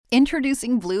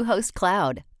Introducing Bluehost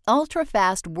Cloud,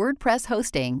 ultra-fast WordPress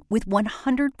hosting with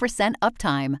 100%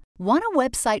 uptime. Want a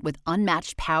website with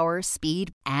unmatched power,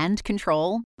 speed, and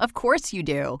control? Of course you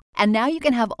do. And now you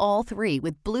can have all three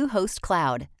with Bluehost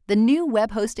Cloud, the new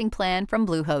web hosting plan from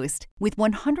Bluehost. With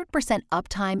 100%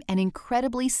 uptime and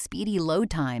incredibly speedy load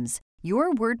times,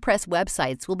 your WordPress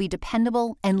websites will be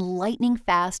dependable and lightning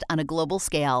fast on a global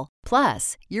scale.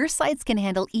 Plus, your sites can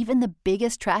handle even the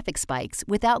biggest traffic spikes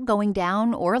without going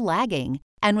down or lagging.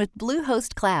 And with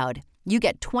Bluehost Cloud, you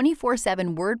get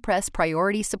 24/7 WordPress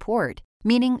priority support,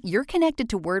 meaning you're connected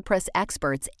to WordPress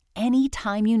experts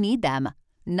anytime you need them.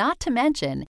 Not to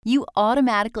mention, you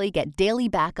automatically get daily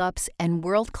backups and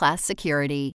world-class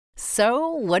security. So,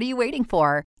 what are you waiting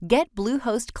for? Get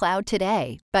Bluehost Cloud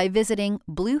today by visiting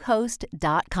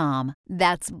Bluehost.com.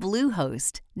 That's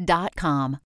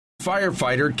Bluehost.com.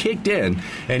 Firefighter kicked in,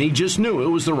 and he just knew it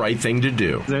was the right thing to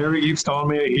do. He keeps calling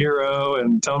me a hero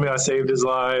and telling me I saved his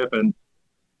life,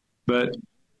 but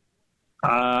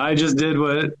I just did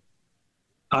what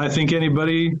I think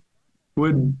anybody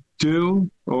would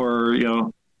do, or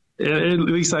at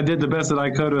least I did the best that I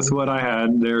could with what I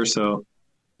had there. So,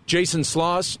 Jason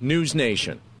Sloss, News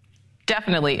Nation.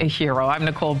 Definitely a hero. I'm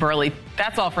Nicole Burley.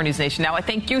 That's all for News Nation. Now, I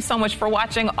thank you so much for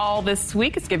watching all this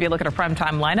week. Let's give you a look at our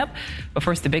primetime lineup. But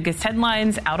first, the biggest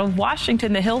headlines out of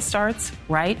Washington. The Hill starts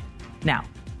right now.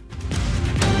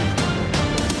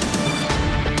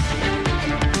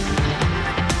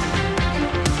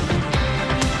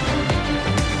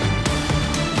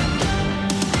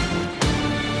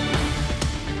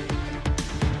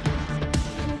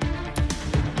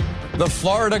 The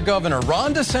Florida governor,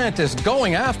 Ron DeSantis,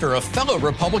 going after a fellow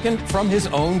Republican from his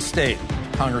own state,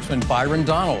 Congressman Byron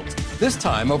Donalds, this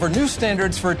time over new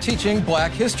standards for teaching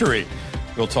black history.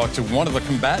 We'll talk to one of the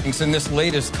combatants in this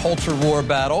latest culture war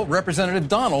battle, Representative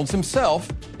Donalds himself,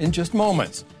 in just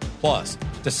moments. Plus,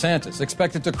 DeSantis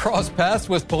expected to cross paths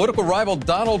with political rival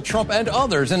Donald Trump and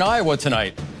others in Iowa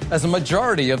tonight, as a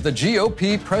majority of the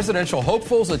GOP presidential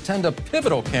hopefuls attend a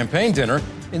pivotal campaign dinner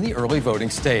in the early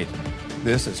voting state.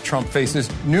 This as Trump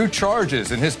faces new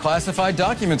charges in his classified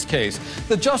documents case.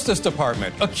 The Justice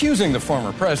Department accusing the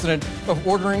former president of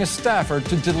ordering a staffer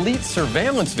to delete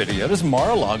surveillance video at his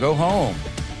Mar-a-Lago home.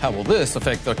 How will this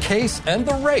affect the case and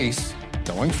the race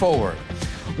going forward?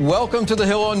 Welcome to The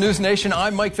Hill on News Nation.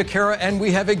 I'm Mike Vaquera, and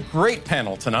we have a great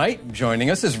panel tonight. Joining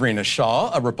us is Rena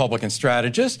Shaw, a Republican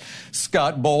strategist.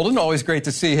 Scott Bolden, always great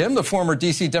to see him, the former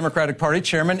D.C. Democratic Party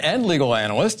chairman and legal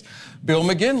analyst. Bill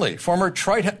McGinley, former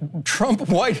Trump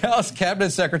White House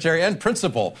cabinet secretary and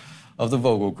principal of the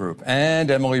Vogel Group.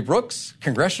 And Emily Brooks,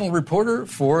 congressional reporter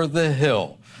for The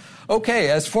Hill. Okay,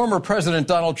 as former President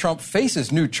Donald Trump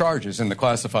faces new charges in the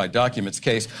classified documents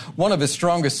case, one of his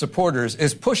strongest supporters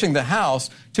is pushing the House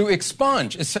to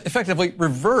expunge, effectively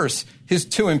reverse his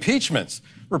two impeachments.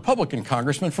 Republican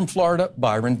Congressman from Florida,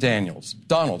 Byron Donalds.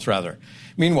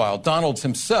 Meanwhile, Donalds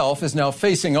himself is now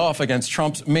facing off against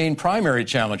Trump's main primary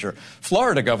challenger,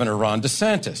 Florida Governor Ron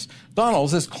DeSantis.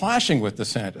 Donalds is clashing with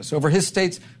DeSantis over his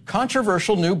state's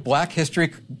controversial new Black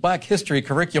history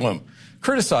curriculum,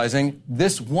 criticizing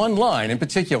this one line in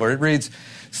particular. It reads,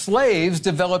 "Slaves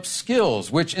developed skills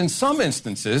which in some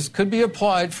instances could be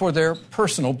applied for their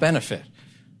personal benefit."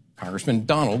 Congressman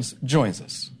Donalds joins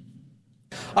us.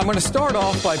 I'm going to start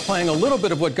off by playing a little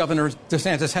bit of what Governor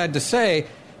DeSantis had to say,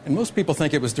 and most people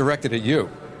think it was directed at you.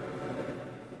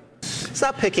 It's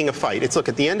not picking a fight. It's, look,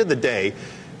 at the end of the day,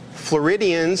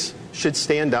 Floridians should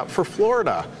stand up for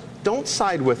Florida. Don't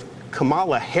side with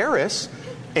Kamala Harris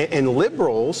and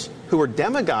liberals who are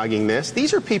demagoguing this.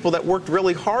 These are people that worked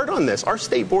really hard on this. Our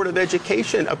State Board of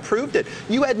Education approved it.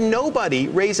 You had nobody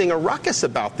raising a ruckus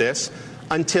about this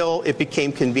until it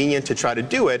became convenient to try to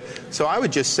do it. So I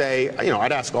would just say,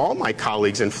 I'd ask all my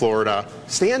colleagues in Florida,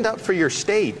 stand up for your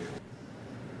state.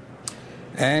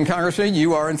 And Congressman,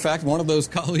 you are in fact one of those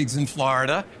colleagues in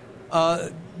Florida.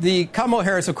 The Kamala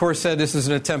Harris, of course, said this is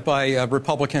an attempt by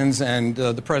Republicans and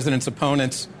the president's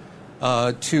opponents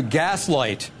to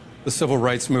gaslight the civil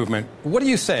rights movement. What do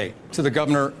you say to the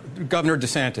Governor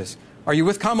DeSantis? Are you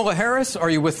with Kamala Harris or are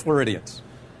you with Floridians?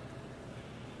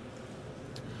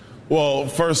 Well,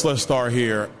 first, let's start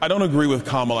here. I don't agree with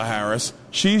Kamala Harris.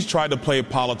 She's tried to play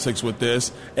politics with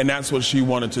this, and that's what she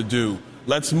wanted to do.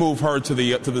 Let's move her to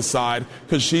the side,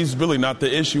 because she's really not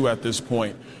the issue at this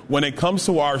point. When it comes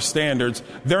to our standards,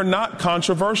 they're not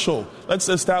controversial. Let's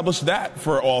establish that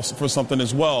for something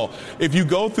as well. If you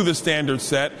go through the standard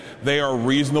set, they are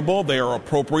reasonable, they are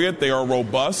appropriate, they are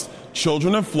robust.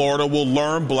 children in Florida will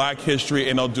learn black history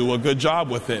and they'll do a good job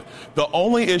with it. The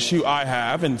only issue I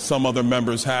have, and some other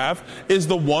members have, is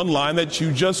the one line that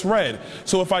you just read.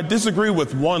 So if I disagree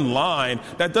with one line,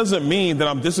 that doesn't mean that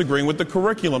I'm disagreeing with the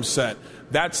curriculum set.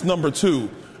 That's number two.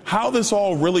 How this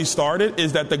all really started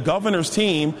is that the governor's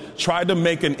team tried to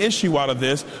make an issue out of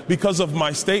this because of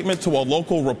my statement to a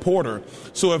local reporter.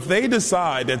 So if they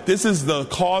decide that this is the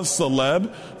cause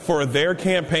celeb for their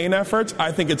campaign efforts,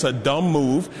 I think it's a dumb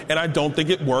move, and I don't think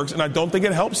it works, and I don't think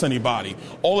it helps anybody.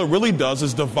 All it really does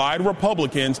is divide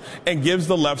Republicans and gives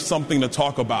the left something to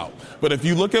talk about. But if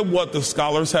you look at what the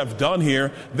scholars have done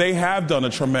here, they have done a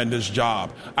tremendous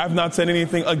job. I've not said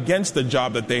anything against the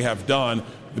job that they have done.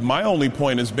 My only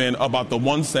point has been about the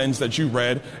one sentence that you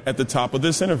read at the top of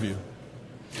this interview.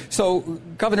 So,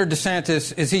 Governor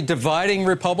DeSantis, is he dividing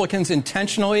Republicans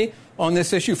intentionally on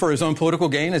this issue for his own political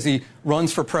gain as he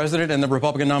runs for president in the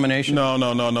Republican nomination?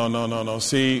 No.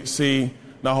 See,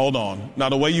 now hold on. Now,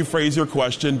 the way you phrase your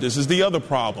question, this is the other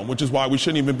problem, which is why we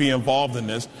shouldn't even be involved in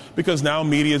this, because now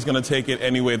media is going to take it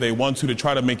any way they want to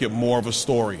try to make it more of a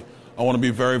story. I want to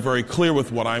be very, very clear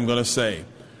with what I'm going to say.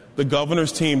 The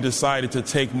governor's team decided to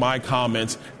take my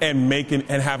comments and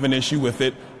have an issue with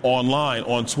it online,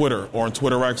 on Twitter, or on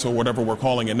Twitter X, or whatever we're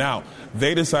calling it now.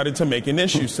 They decided to make an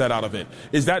issue set out of it.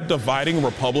 Is that dividing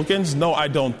Republicans? No, I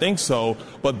don't think so.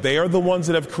 But they are the ones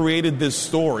that have created this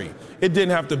story. It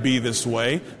didn't have to be this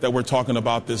way that we're talking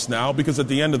about this now, because at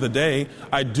the end of the day,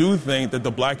 I do think that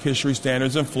the Black History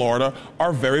standards in Florida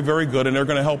are very, very good, and they're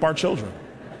going to help our children.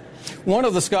 One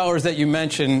of the scholars that you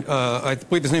mentioned, I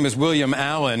believe his name is William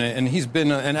Allen, and he's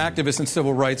been an activist in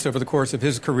civil rights over the course of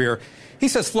his career. He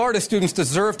says Florida students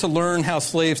deserve to learn how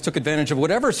slaves took advantage of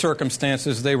whatever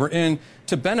circumstances they were in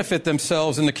to benefit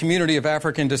themselves and the community of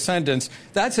African descendants.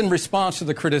 That's in response to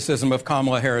the criticism of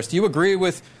Kamala Harris. Do you agree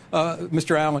with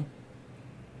Mr. Allen?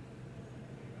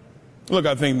 Look,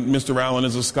 I think Mr. Allen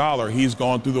is a scholar. He's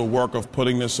gone through the work of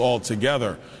putting this all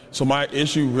together. So my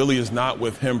issue really is not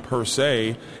with him per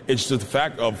se. It's just the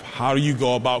fact of how do you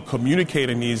go about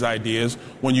communicating these ideas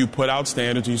when you put out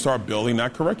standards and you start building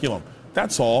that curriculum.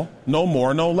 That's all. No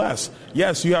more, no less.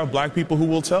 Yes, you have black people who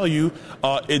will tell you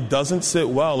it doesn't sit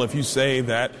well if you say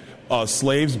that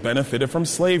slaves benefited from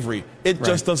slavery. It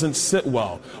just doesn't sit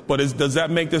well. But does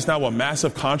that make this now a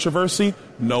massive controversy?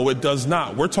 No, it does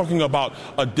not. We're talking about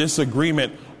a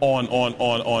disagreement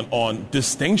on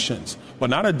distinctions, but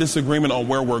not a disagreement on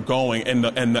where we're going and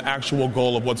the actual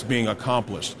goal of what's being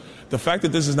accomplished. The fact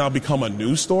that this has now become a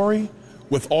news story,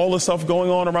 with all the stuff going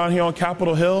on around here on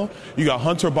Capitol Hill, you got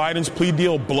Hunter Biden's plea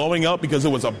deal blowing up because it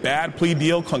was a bad plea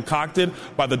deal concocted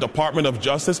by the Department of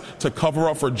Justice to cover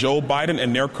up for Joe Biden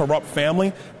and their corrupt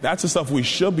family. That's the stuff we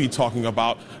should be talking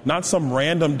about, not some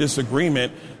random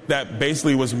disagreement that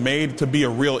basically was made to be a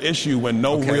real issue when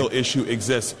no real issue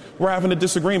exists. We're having a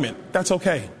disagreement. That's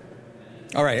okay.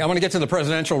 All right, I want to get to the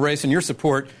presidential race and your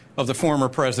support of the former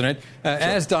president.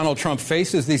 As Donald Trump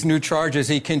faces these new charges,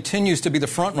 he continues to be the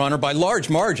front runner by large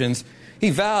margins. He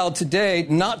vowed today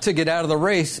not to get out of the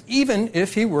race, even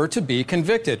if he were to be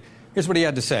convicted. Here's what he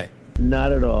had to say.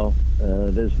 Not at all.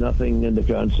 There's nothing in the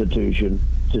Constitution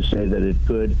to say that it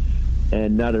could,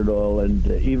 and not at all. And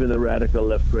even the radical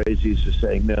left crazies are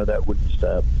saying, no, that wouldn't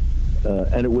stop.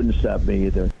 And it wouldn't stop me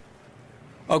either.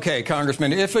 Okay,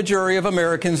 Congressman, if a jury of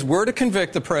Americans were to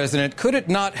convict the president, could it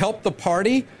not help the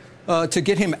party to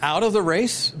get him out of the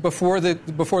race before the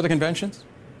conventions?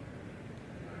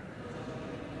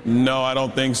 No, I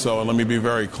don't think so. And let me be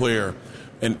very clear.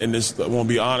 And this, I want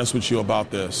to be honest with you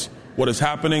about this. What is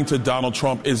happening to Donald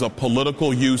Trump is a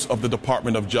political use of the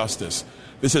Department of Justice.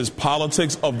 This is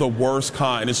politics of the worst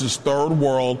kind. This is third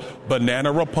world,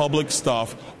 banana republic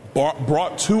stuff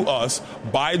brought to us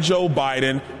by Joe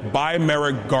Biden, by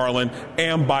Merrick Garland,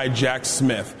 and by Jack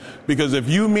Smith. Because if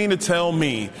you mean to tell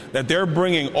me that they're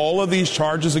bringing all of these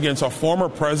charges against a former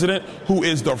president who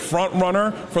is the front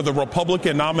runner for the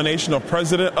Republican nomination of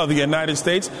president of the United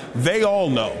States, they all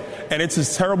know. And it's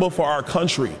as terrible for our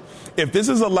country. If this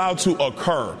is allowed to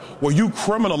occur, where you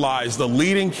criminalize the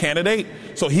leading candidate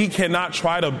so he cannot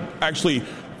try to actually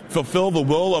fulfill the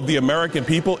will of the American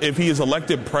people if he is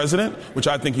elected president, which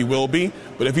I think he will be,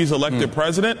 but if he's elected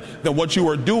president, then what you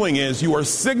are doing is you are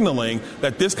signaling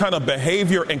that this kind of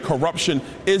behavior and corruption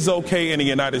is okay in the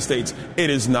United States. It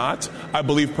is not. I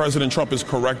believe President Trump is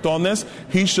correct on this.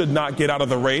 He should not get out of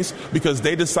the race because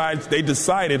they decided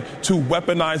to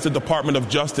weaponize the Department of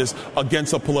Justice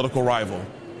against a political rival.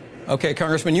 Okay,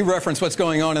 Congressman, you referenced what's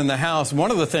going on in the House.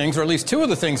 One of the things, or at least two of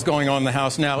the things going on in the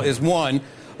House now is one,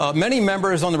 Many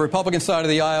members on the Republican side of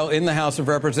the aisle in the House of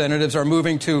Representatives are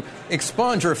moving to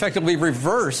expunge or effectively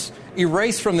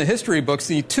erase from the history books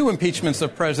the 2 impeachments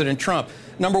of President Trump.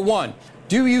 Number one,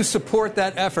 do you support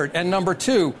that effort? And number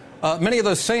two, many of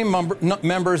those same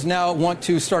members now want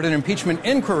to start an impeachment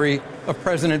inquiry of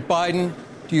President Biden.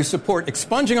 Do you support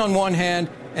expunging on one hand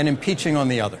and impeaching on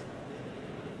the other?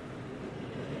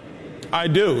 I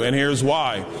do, and here's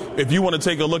why. If you want to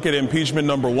take a look at impeachment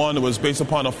number 1, it was based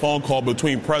upon a phone call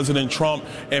between President Trump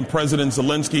and President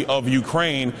Zelensky of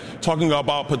Ukraine, talking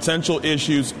about potential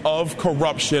issues of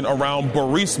corruption around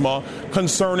Burisma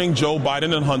concerning Joe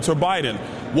Biden and Hunter Biden.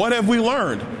 What have we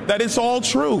learned? That it's all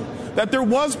true. That there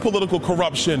was political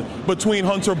corruption between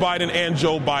Hunter Biden and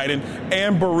Joe Biden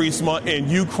and Burisma in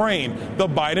Ukraine. The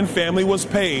Biden family was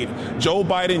paid. Joe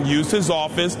Biden used his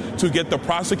office to get the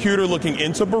prosecutor looking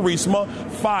into Burisma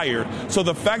fired. So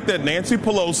the fact that Nancy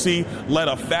Pelosi led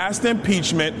a fast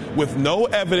impeachment with no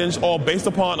evidence, all based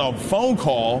upon a phone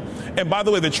call, and by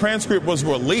the way, the transcript was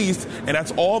released, and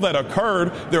that's all that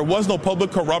occurred. There was no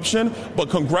public corruption, but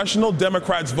congressional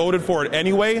Democrats voted for it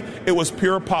anyway. It was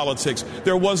pure politics.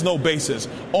 There was no basis.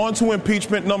 On to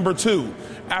impeachment number 2.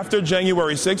 After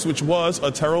January 6th, which was a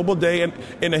terrible day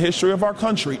in the history of our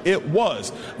country, it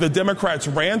was. The Democrats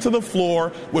ran to the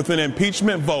floor with an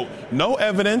impeachment vote. No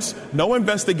evidence, no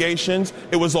investigations.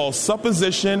 It was all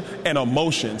supposition and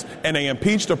emotions. And they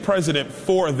impeached the president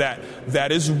for that.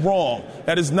 That is wrong.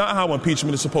 That is not how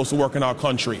impeachment is supposed to work in our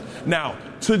country. Now,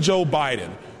 to Joe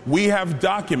Biden. We have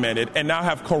documented and now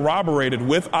have corroborated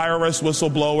with IRS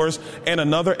whistleblowers and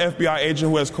another FBI agent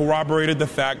who has corroborated the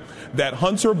fact that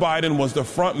Hunter Biden was the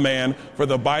front man for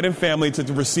the Biden family to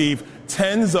receive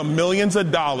tens of millions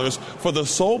of dollars for the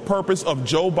sole purpose of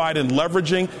Joe Biden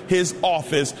leveraging his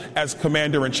office as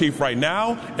commander-in-chief right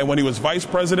now and when he was vice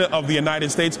president of the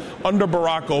United States under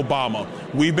Barack Obama.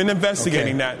 We've been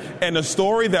investigating that. And the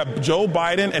story that Joe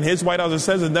Biden and his White House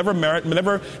says has never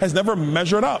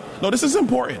measured up. No, this is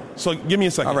important. So give me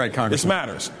a second. All right, Congressman. This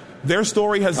matters. Their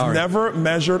story has never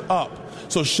measured up.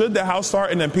 So should the House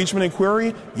start an impeachment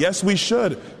inquiry? Yes, we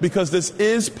should, because this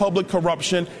is public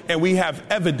corruption and we have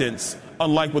evidence,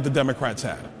 unlike what the Democrats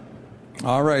had.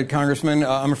 All right, Congressman,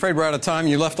 I'm afraid we're out of time.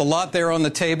 You left a lot there on the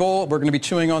table. We're going to be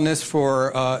chewing on this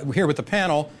for here with the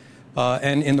panel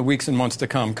and in the weeks and months to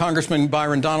come. Congressman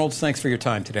Byron Donalds, thanks for your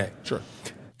time today. Sure.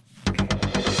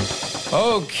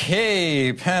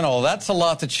 Okay, panel, that's a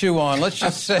lot to chew on. Let's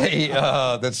just say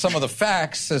that some of the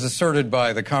facts, as asserted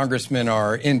by the congressman,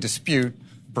 are in dispute.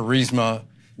 Burisma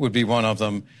would be one of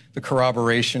them. The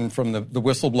corroboration from the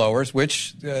whistleblowers,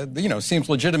 which, seems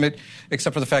legitimate,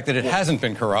 except for the fact that it hasn't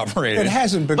been corroborated. It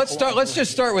hasn't been. Let's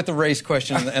just start with the race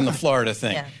question and the Florida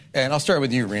thing. Yeah. And I'll start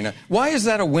with you, Rena. Why is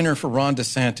that a winner for Ron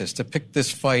DeSantis to pick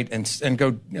this fight and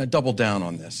go double down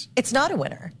on this? It's not a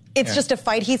winner. It's just a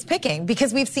fight he's picking,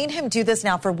 because we've seen him do this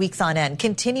now for weeks on end,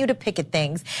 continue to pick at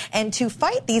things and to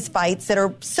fight these fights that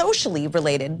are socially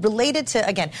related to,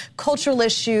 again, cultural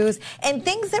issues and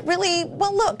things that really,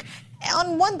 well, look,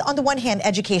 on the one hand,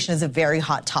 education is a very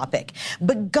hot topic,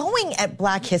 but going at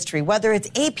Black history, whether it's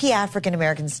AP African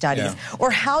American Studies or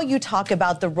how you talk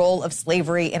about the role of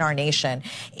slavery in our nation,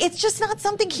 it's just not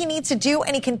something he needs to do,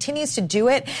 and he continues to do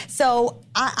it. So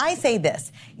I say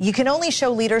this: you can only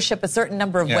show leadership a certain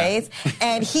number of ways,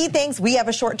 and he thinks we have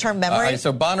a short-term memory.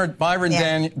 So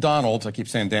Byron Donalds, I keep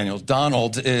saying Daniels,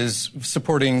 Donalds is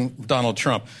supporting Donald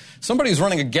Trump. Somebody who's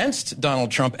running against Donald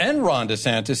Trump and Ron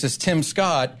DeSantis is Tim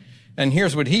Scott. And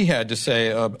here's what he had to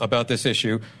say about this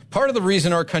issue. Part of the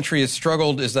reason our country has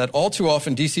struggled is that all too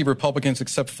often D.C. Republicans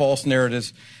accept false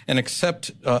narratives and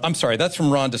accept that's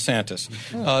from Ron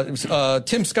DeSantis.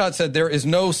 Tim Scott said there is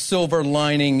no silver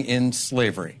lining in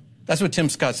slavery. That's what Tim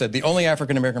Scott said, the only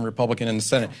African-American Republican in the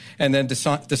Senate. And then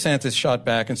DeSantis shot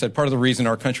back and said part of the reason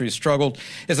our country has struggled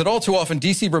is that all too often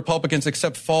D.C. Republicans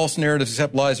accept false narratives,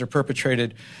 accept lies that are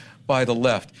perpetrated by the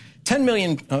left. 10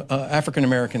 million African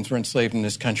Americans were enslaved in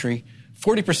this country.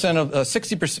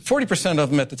 40% of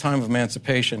them at the time of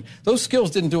emancipation. Those skills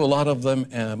didn't do a lot of them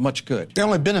much good. They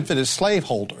only benefited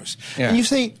slaveholders. Yeah. And you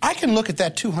see, I can look at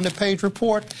that 200-page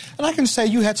report, and I can say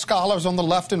you had scholars on the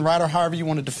left and right, or however you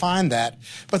want to define that.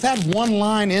 But that one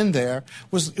line in there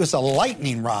was a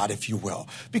lightning rod, if you will,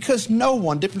 because no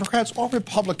one, Democrats or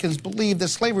Republicans, believed that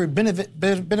slavery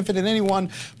benefited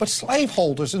anyone but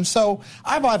slaveholders. And so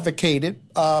I've advocated,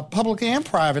 publicly and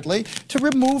privately, to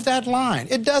remove that line.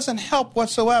 It doesn't help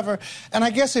whatsoever. And I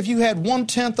guess if you had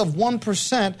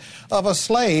 0.1% of a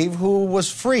slave who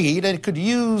was freed and could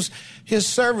use his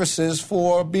services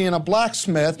for being a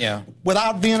blacksmith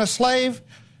without being a slave,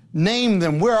 name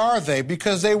them. Where are they?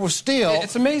 Because they were still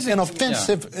it's amazing. An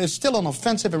offensive. Yeah. It's still an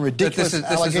offensive and ridiculous this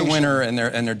allegation. is a winner, and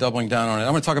they're doubling down on it.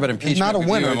 I'm going to talk about impeachment. It's not a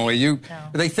winner. Emily.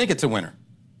 They think it's a winner.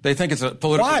 They think it's a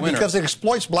political winner. Why? Because it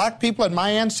exploits black people and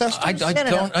my ancestors? I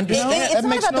don't understand. It's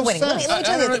not about the winning. Let me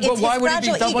tell you this. It's why his would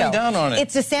he be doubling ego. down on it?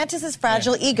 It's DeSantis'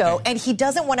 fragile ego, and he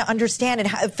doesn't want to understand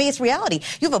and face reality.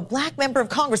 You have a black member of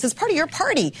Congress as part of your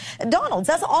party. Donalds,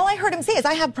 that's all I heard him say is,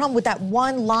 I have a problem with that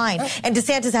one line. And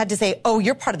DeSantis had to say, oh,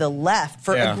 you're part of the left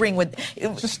for agreeing with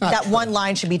that true. One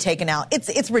line should be taken out.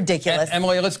 It's ridiculous.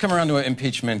 Emily, let's come around to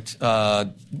impeachment.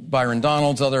 Byron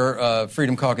Donalds, other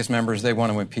Freedom Caucus members, they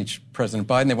want to impeach President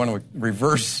Biden. They want to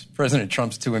reverse President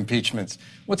Trump's 2 impeachments.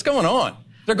 What's going on?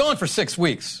 They're gone for 6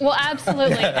 weeks. Well,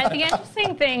 absolutely. The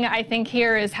interesting thing, I think,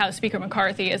 here is how Speaker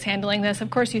McCarthy is handling this. Of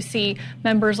course, you see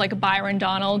members like Byron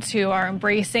Donalds who are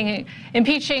embracing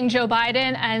impeaching Joe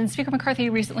Biden. And Speaker McCarthy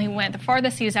recently went the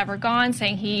farthest he's ever gone,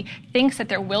 saying he thinks that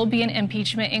there will be an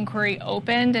impeachment inquiry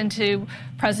opened into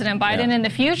President Biden in the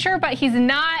future. But he's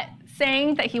not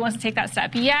saying that he wants to take that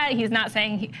step yet. He's not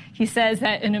saying he says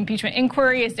that an impeachment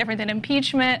inquiry is different than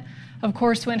impeachment. Of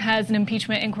course, when has an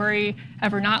impeachment inquiry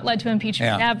ever not led to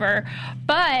impeachment? Never.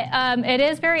 But it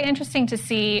is very interesting to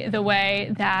see the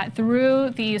way that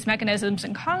through these mechanisms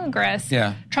in Congress,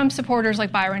 Trump supporters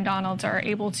like Byron Donalds are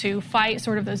able to fight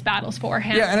sort of those battles for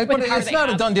him. Yeah, and it's not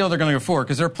a done deal they're going to go forward,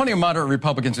 because there are plenty of moderate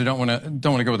Republicans who don't want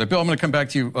to go with it. Bill, I'm going to come back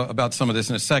to you about some of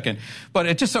this in a second. But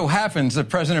it just so happens that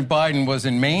President Biden was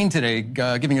in Maine today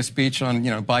giving a speech on,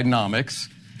 Bidenomics.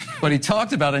 But he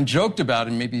talked about and joked about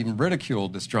and maybe even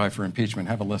ridiculed this drive for impeachment.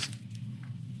 Have a listen.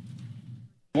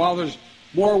 While there's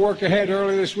more work ahead,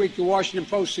 earlier this week, the Washington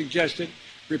Post suggested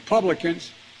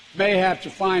Republicans may have to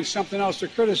find something else to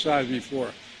criticize me for.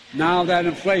 Now that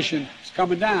inflation is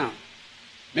coming down,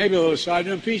 maybe they'll decide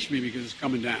to impeach me because it's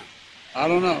coming down. I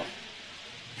don't know.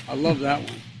 I love that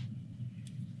one.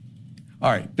 All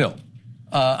right, Bill.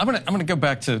 I'm going to go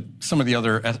back to some of the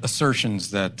other assertions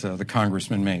that the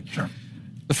congressman made. Sure.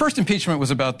 The first impeachment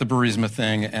was about the Burisma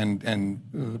thing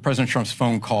and President Trump's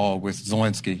phone call with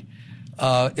Zelensky.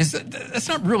 It's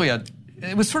not really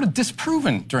it was sort of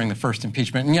disproven during the first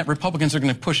impeachment, and yet Republicans are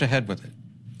going to push ahead with it.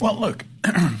 Well, look,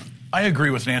 I agree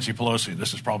with Nancy Pelosi.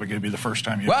 This is probably going to be the first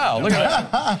time look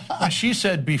at that. When she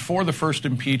said before the first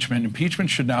impeachment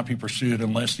should not be pursued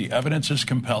unless the evidence is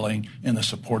compelling and the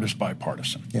support is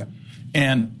bipartisan. Yeah.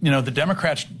 And, the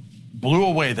Democrats blew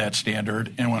away that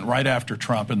standard and went right after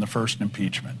Trump in the first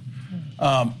impeachment.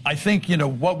 I think,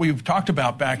 what we've talked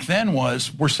about back then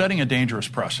was we're setting a dangerous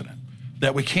precedent,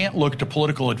 that we can't look to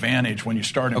political advantage when you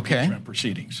start impeachment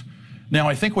proceedings. Now,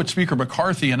 I think what Speaker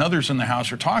McCarthy and others in the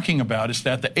House are talking about is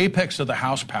that the apex of the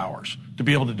House powers to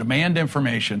be able to demand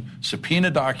information,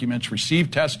 subpoena documents, receive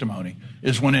testimony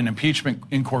is when an impeachment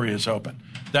inquiry is open.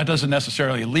 That doesn't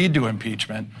necessarily lead to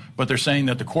impeachment, but they're saying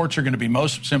that the courts are going to be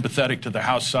most sympathetic to the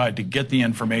House side to get the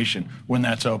information when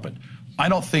that's open. I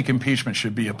don't think impeachment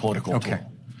should be a political tool.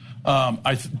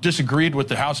 I disagreed with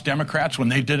the House Democrats when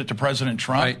they did it to President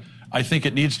Trump. Right. I think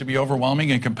it needs to be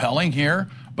overwhelming and compelling here.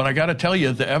 But I got to tell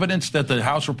you, the evidence that the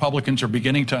House Republicans are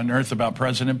beginning to unearth about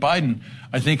President Biden,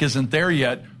 I think isn't there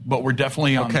yet, but we're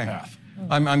definitely on the path.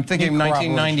 I'm thinking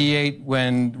 1998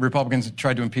 when Republicans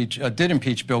tried to did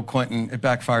impeach Bill Clinton. It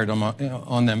backfired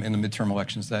on them in the midterm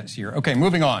elections that year. Okay,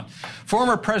 moving on.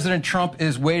 Former President Trump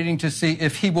is waiting to see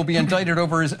if he will be indicted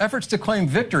over his efforts to claim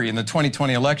victory in the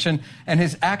 2020 election and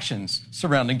his actions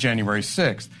surrounding January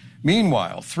 6th.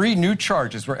 Meanwhile, 3 new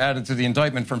charges were added to the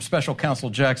indictment from special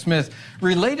counsel Jack Smith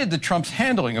related to Trump's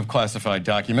handling of classified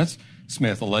documents.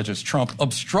 Smith alleges Trump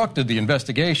obstructed the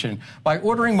investigation by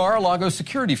ordering Mar-a-Lago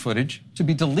security footage to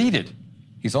be deleted.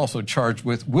 He's also charged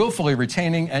with willfully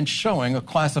retaining and showing a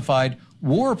classified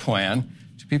war plan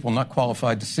to people not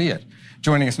qualified to see it.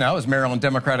 Joining us now is Maryland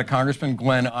Democratic Congressman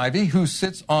Glenn Ivey, who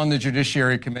sits on the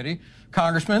Judiciary Committee.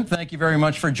 Congressman, thank you very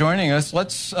much for joining us.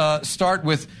 Let's start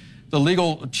with the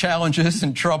legal challenges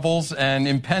and troubles and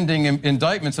impending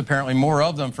indictments, apparently more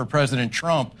of them for President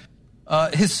Trump.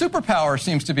 His superpower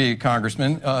seems to be,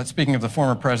 Congressman, speaking of the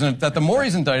former president, that the more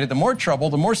he's indicted, the more trouble,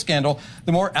 the more scandal,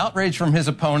 the more outrage from his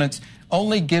opponents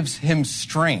only gives him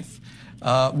strength.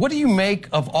 What do you make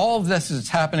of all of this that's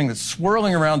happening, that's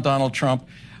swirling around Donald Trump,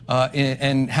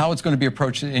 and how it's going to be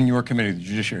approached in your committee, the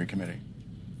Judiciary Committee?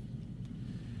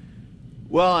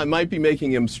 Well, I might be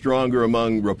making him stronger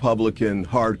among Republican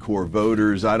hardcore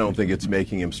voters. I don't think it's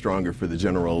making him stronger for the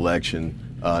general election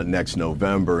next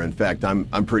November. In fact,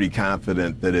 I'm pretty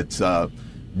confident that it's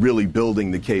really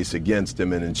building the case against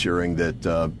him and ensuring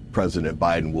that President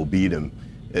Biden will beat him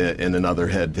in another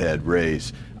head-to-head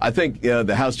race. I think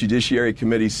the House Judiciary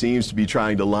Committee seems to be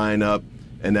trying to line up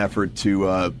an effort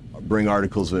to bring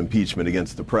articles of impeachment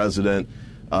against the president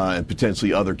and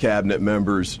potentially other cabinet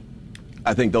members.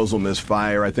 I think those will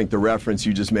misfire. I think the reference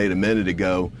you just made a minute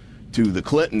ago to the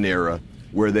Clinton era,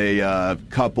 where they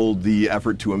coupled the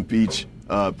effort to impeach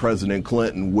President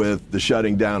Clinton with the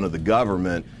shutting down of the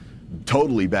government,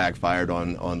 totally backfired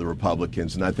on the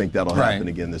Republicans, and I think that'll happen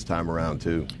again this time around,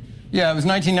 too. Yeah, it was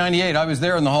 1998. I was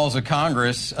there in the halls of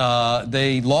Congress.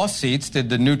 They lost seats, did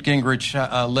the Newt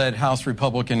Gingrich-led House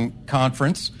Republican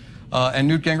conference, and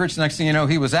Newt Gingrich, next thing you know,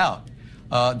 he was out.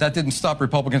 That didn't stop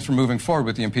Republicans from moving forward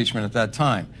with the impeachment at that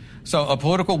time. So a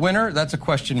political winner, that's a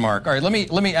question mark. All right, let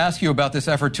me ask you about this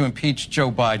effort to impeach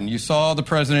Joe Biden. You saw the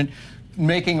president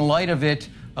making light of it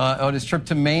on his trip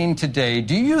to Maine today.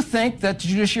 Do you think that the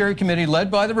Judiciary Committee, led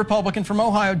by the Republican from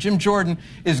Ohio, Jim Jordan,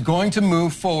 is going to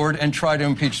move forward and try to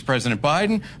impeach President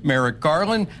Biden, Merrick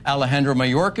Garland, Alejandro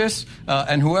Mayorkas,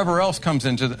 and whoever else comes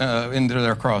into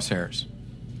their crosshairs?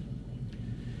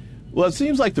 Well, it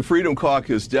seems like the Freedom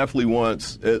Caucus definitely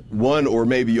wants one or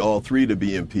maybe all three to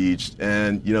be impeached.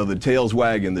 And, you know, the tail's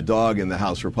wagging the dog in the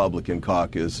House Republican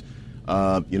caucus.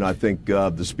 I think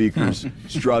the Speaker's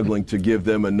struggling to give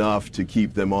them enough to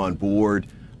keep them on board,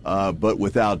 but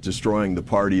without destroying the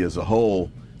party as a whole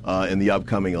in the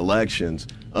upcoming elections.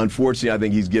 Unfortunately, I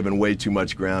think he's given way too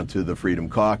much ground to the Freedom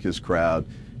Caucus crowd,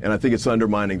 and I think it's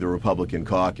undermining the Republican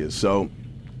caucus. So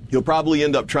he'll probably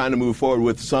end up trying to move forward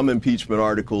with some impeachment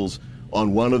articles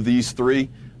on one of these three.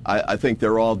 I think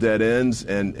they're all dead ends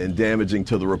and damaging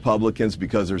to the Republicans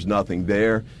because there's nothing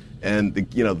there. And,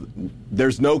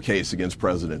 there's no case against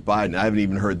President Biden. I haven't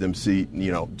even heard them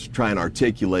try and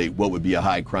articulate what would be a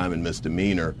high crime and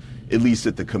misdemeanor, at least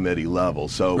at the committee level.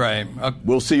 So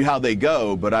we'll see how they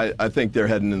go, but I think they're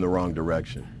heading in the wrong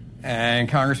direction. And,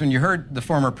 Congressman, you heard the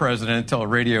former president tell a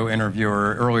radio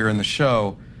interviewer earlier in the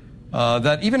show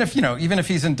that even if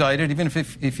he's indicted, even if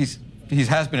he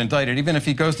has been indicted, even if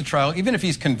he goes to trial, even if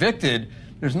he's convicted,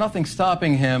 there's nothing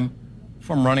stopping him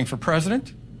from running for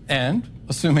president and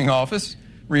assuming office,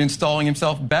 reinstalling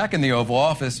himself back in the Oval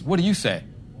Office. What do you say?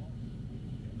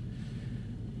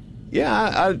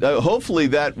 Yeah, hopefully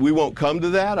that we won't come to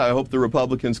that. I hope the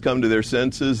Republicans come to their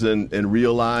senses and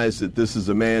realize that this is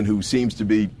a man who seems to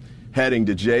be heading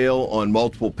to jail on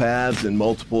multiple paths in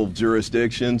multiple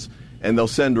jurisdictions, and they'll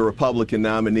send a Republican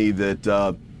nominee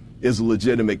that is a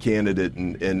legitimate candidate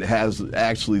and has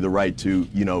actually the right to,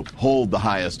 hold the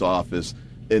highest office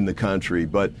in the country.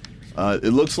 But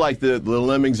it looks like the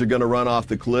lemmings are going to run off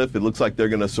the cliff. It looks like they're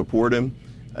going to support him.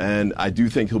 And I do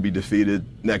think he'll be defeated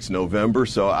next November.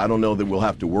 So I don't know that we'll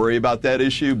have to worry about that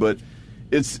issue. But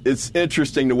it's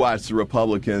interesting to watch the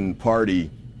Republican Party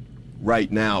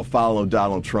right now follow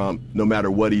Donald Trump no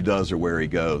matter what he does or where he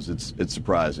goes. It's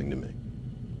surprising to me.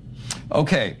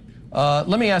 Okay.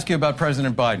 Let me ask you about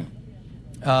President Biden.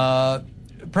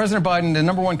 President Biden, the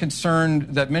number one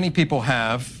concern that many people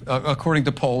have, according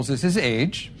to polls, is his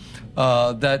age.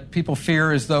 That people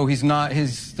fear as though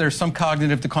there's some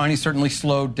cognitive decline. He's certainly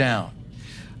slowed down.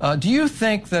 Do you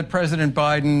think that President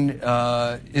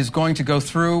Biden is going to go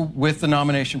through with the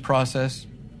nomination process?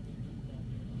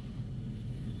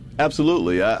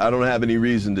 Absolutely. I don't have any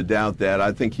reason to doubt that.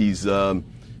 I think he's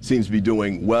seems to be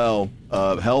doing well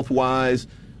health-wise.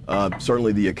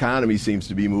 Certainly the economy seems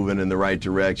to be moving in the right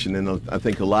direction. And I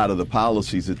think a lot of the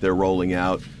policies that they're rolling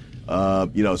out,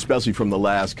 especially from the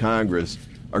last Congress,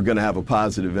 are going to have a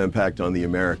positive impact on the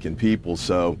American people.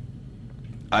 So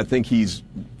I think he's,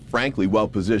 frankly,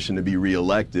 well-positioned to be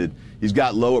reelected. He's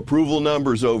got low approval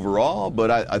numbers overall, but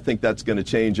I think that's going to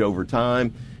change over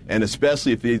time. And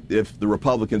especially if the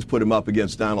Republicans put him up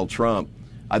against Donald Trump,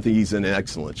 I think he's in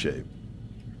excellent shape.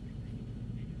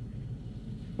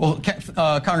 Well,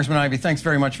 Congressman Ivey, thanks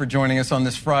very much for joining us on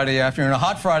this Friday afternoon, a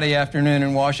hot Friday afternoon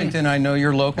in Washington. I know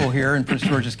you're local here in Prince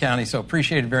George's County, so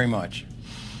appreciate it very much.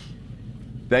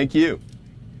 Thank you.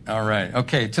 All right.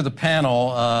 Okay, to the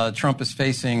panel, Trump is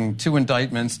facing 2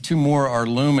 indictments. 2 more are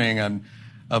looming.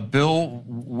 Bill,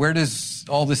 where does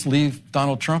all this leave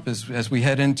Donald Trump as we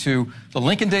head into the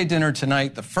Lincoln Day dinner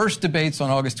tonight, the first debates on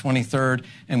August 23rd,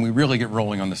 and we really get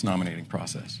rolling on this nominating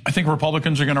process? I think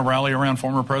Republicans are going to rally around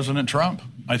former President Trump.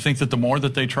 I think that the more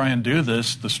that they try and do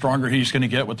this, the stronger he's going to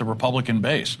get with the Republican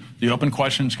base. The open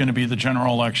question is going to be the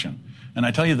general election. And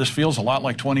I tell you, this feels a lot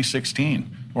like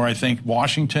 2016, where I think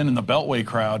Washington and the Beltway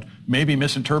crowd may be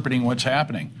misinterpreting what's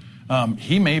happening.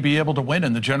 He may be able to win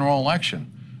in the general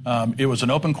election. It was an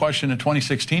open question in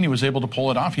 2016. He was able to pull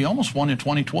it off. He almost won in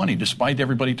 2020, despite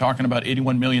everybody talking about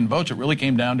 81 million votes. It really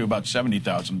came down to about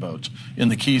 70,000 votes in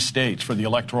the key states for the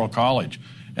Electoral College.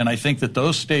 And I think that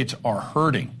those states are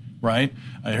hurting, right?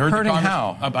 Hurting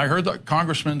how? I heard the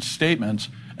congressman's statements,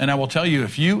 And I will tell you,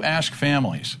 if you ask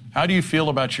families, how do you feel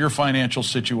about your financial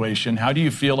situation? How do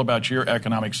you feel about your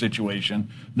economic situation?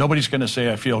 Nobody's going to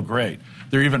say, I feel great.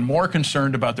 They're even more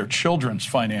concerned about their children's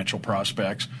financial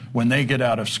prospects when they get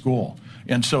out of school.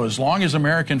 And so as long as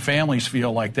American families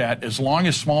feel like that, as long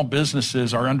as small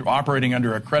businesses are operating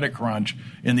under a credit crunch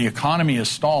and the economy is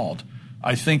stalled,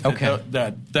 I think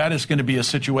that is going to be a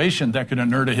situation that could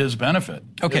inure to his benefit.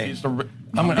 Okay.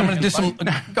 I'm going to do some.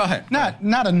 Go ahead.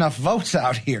 Not enough votes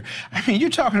out here. I mean,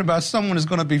 you're talking about someone who's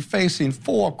going to be facing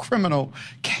 4 criminal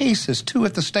cases, 2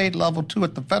 at the state level, 2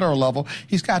 at the federal level.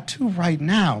 He's got 2 right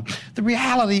now. The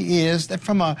reality is that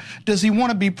does he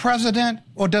want to be president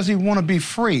or does he want to be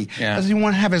free? Yeah. Does he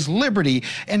want to have his liberty?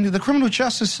 And the criminal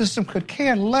justice system could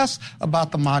care less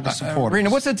about the MAGA supporters. Rena,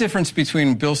 what's the difference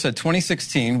between Bill said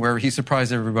 2016, where he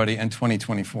surprised everybody, and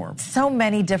 2024? So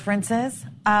many differences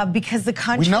because the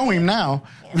country. We know him now.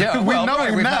 Yeah, we know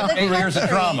him now. 8 years of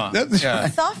drama.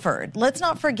 Suffered. Let's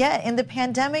not forget, in the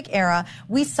pandemic era,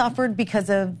 we suffered because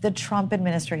of the Trump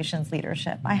administration's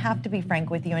leadership. I have to be frank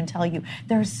with you and tell you,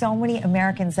 there are so many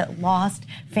Americans that lost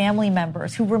family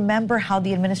members who remember how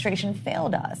the administration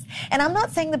failed us. And I'm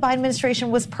not saying the Biden administration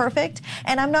was perfect,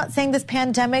 and I'm not saying this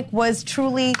pandemic was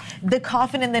truly the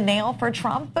coffin in the nail for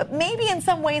Trump, but maybe in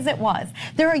some ways it was.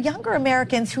 There are younger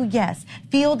Americans who, yes,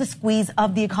 feel the squeeze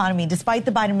of the economy, despite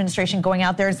the Biden administration going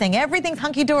out there and saying everything's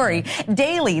hunky-dory.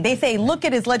 Daily, they say, look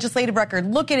at his legislative record,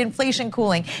 look at inflation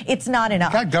cooling. It's not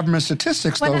enough. Got government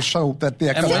statistics, though, show that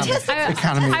the economy is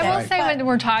I will say, when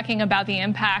we're talking about the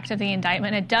impact of the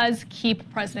indictment, it does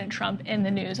keep President Trump in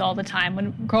the news all the time.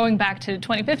 When going back to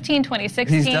 2015,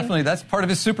 2016. That's part of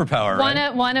his superpower,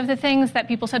 right? One of the things that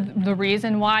people said the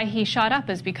reason why he shot up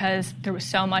is because there was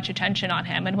so much attention on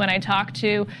him. And when I talk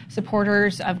to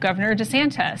supporters of Governor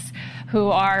DeSantis, who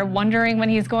are wondering when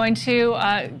he's going to,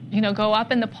 go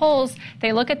up in the polls,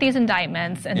 they look at these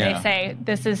indictments and they say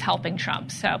this is helping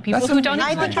Trump. So people who don't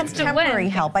I think it's temporary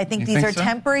help. I think these are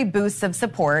temporary boosts of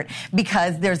support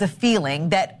because there's a feeling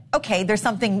that, okay, there's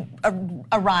something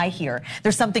awry here.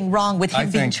 There's something wrong with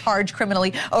him being charged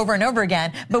criminally over and over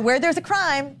again. But where there's a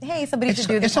crime, hey, somebody should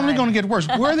do this. It's only going to get worse.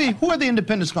 Who are the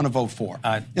independents going to vote for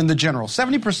in the general?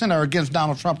 70% are against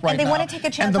Donald Trump right now. And they want to take a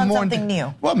chance on something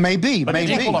new. Well, maybe. But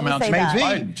equal amounts of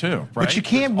Biden, too, right? But you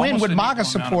can't win with MAGA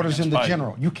supporters in the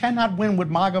general. You cannot win with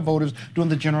MAGA voters during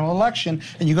the general election,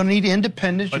 and you're going to need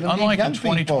independents. But unlike in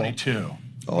 2022,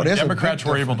 the Democrats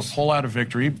were able to pull out a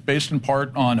victory based in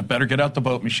part on a better get out the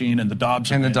vote machine and the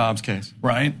Dobbs case.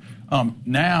 Right?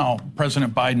 Now,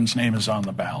 President Biden's name is on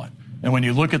the ballot. And when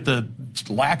you look at the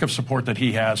lack of support that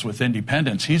he has with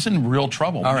independents, he's in real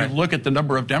trouble. When you look at the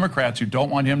number of Democrats who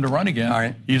don't want him to run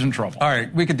again, he's in trouble. All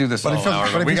right, we could do this all hour.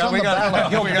 But if he's on the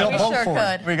ballot, he'll vote for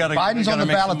it. Biden's on the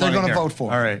ballot, they're going to vote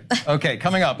for it. All right. Okay,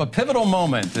 coming up, a pivotal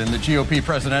moment in the GOP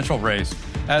presidential race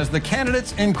as the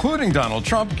candidates, including Donald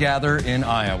Trump, gather in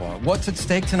Iowa. What's at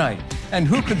stake tonight? And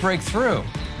who could break through?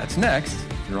 That's next.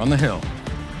 You're on the Hill.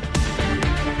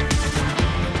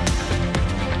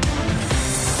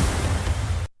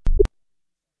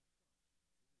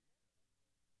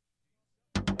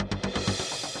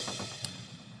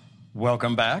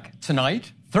 Welcome back.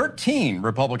 Tonight, 13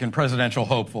 Republican presidential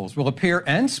hopefuls will appear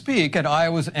and speak at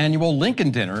Iowa's annual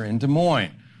Lincoln Dinner in Des Moines.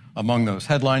 Among those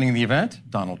headlining the event,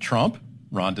 Donald Trump,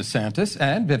 Ron DeSantis,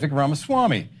 and Vivek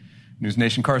Ramaswamy. News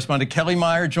Nation correspondent Kelly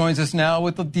Meyer joins us now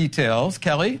with the details.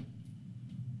 Kelly?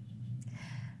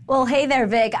 Well, hey there,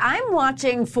 Vic. I'm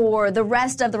watching for the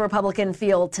rest of the Republican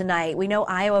field tonight. We know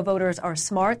Iowa voters are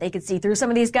smart. They could see through some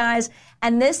of these guys.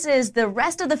 And this is the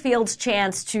rest of the field's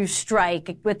chance to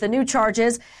strike with the new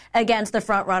charges against the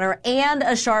frontrunner and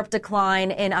a sharp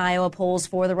decline in Iowa polls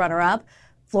for the runner-up,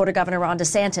 Florida Governor Ron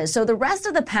DeSantis. So the rest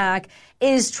of the pack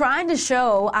is trying to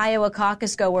show Iowa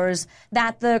caucus goers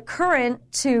that the current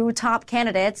 2 top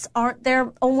candidates aren't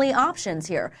their only options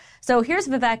here. So here's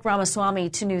Vivek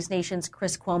Ramaswamy to News Nation's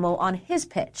Chris Cuomo on his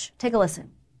pitch. Take a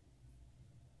listen.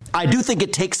 I do think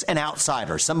it takes an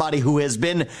outsider, somebody who has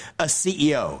been a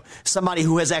CEO, somebody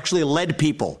who has actually led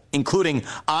people, including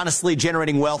honestly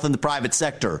generating wealth in the private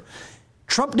sector.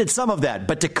 Trump did some of that,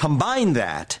 but to combine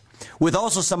that with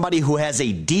also somebody who has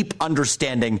a deep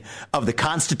understanding of the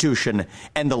Constitution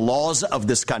and the laws of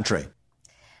this country.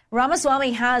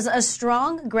 Ramaswamy has a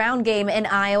strong ground game in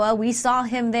Iowa. We saw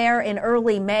him there in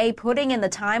early May, putting in the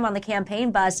time on the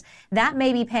campaign bus. That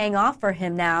may be paying off for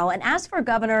him now. And as for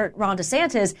Governor Ron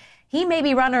DeSantis, he may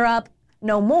be runner-up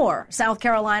no more. South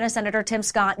Carolina Senator Tim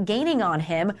Scott gaining on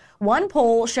him. One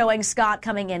poll showing Scott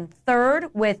coming in third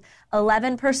with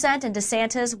 11% and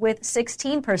DeSantis with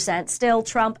 16%. Still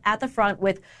Trump at the front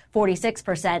with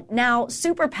 46%. Now,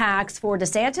 super PACs for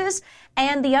DeSantis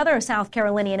and the other South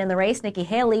Carolinian in the race, Nikki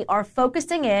Haley, are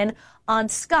focusing in on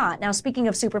Scott. Now, speaking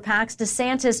of super PACs,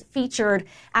 DeSantis featured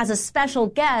as a special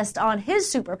guest on his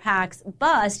super PAC's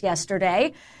bus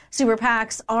yesterday. Super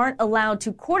PACs aren't allowed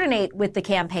to coordinate with the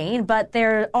campaign, but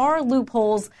there are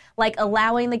loopholes like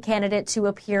allowing the candidate to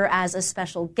appear as a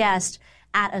special guest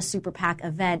at a super PAC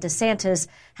event. DeSantis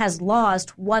has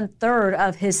lost 1/3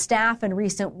 of his staff in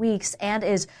recent weeks and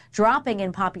is dropping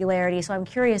in popularity. So I'm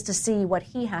curious to see what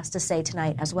he has to say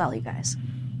tonight as well, you guys.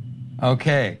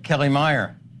 Okay, Kelly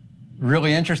Meyer.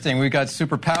 Really interesting. We got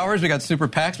superpowers, we got super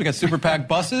PACs, we got super PAC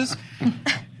buses.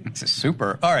 It's a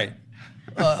super. All right.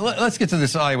 Let's get to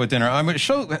this Iowa dinner. I'm going to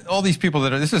show all these people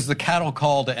that are, this is the cattle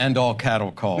call to end all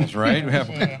cattle calls, right? We have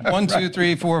 1, 2,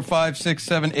 3, 4, 5, 6,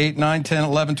 7, 8, 9, 10,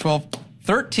 11, 12,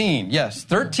 13. Yes,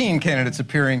 13 candidates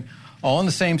appearing all on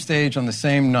the same stage on the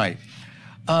same night.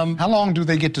 How long do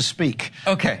they get to speak?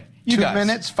 Okay. 2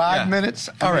 minutes, 5 minutes?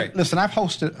 All right. Listen, I've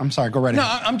hosted. I'm sorry, go right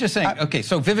ahead. No, I'm just saying. Okay,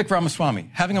 so Vivek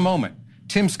Ramaswamy having a moment.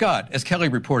 Tim Scott, as Kelly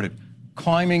reported,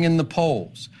 climbing in the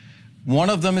polls.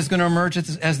 One of them is going to emerge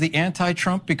as the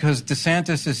anti-Trump because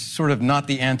DeSantis is sort of not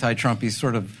the anti-Trump. He's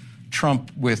sort of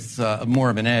Trump with more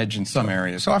of an edge in some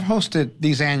areas. So I've hosted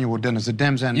these annual dinners, the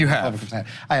Dems and Republicans.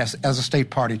 As a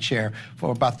state party chair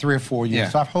for about 3 or 4 years. Yeah.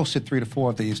 So I've hosted 3 to 4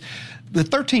 of these. The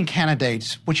 13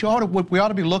 candidates, what we ought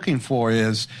to be looking for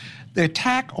is the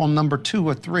attack on number 2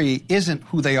 or 3 isn't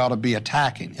who they ought to be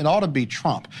attacking. It ought to be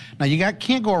Trump. Now,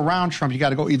 can't go around Trump. You got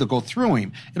to either go through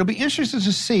him. It'll be interesting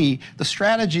to see the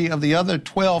strategy of the other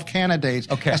 12 candidates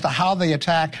as to how they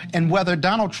attack and whether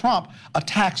Donald Trump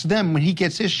attacks them when he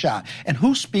gets his shot and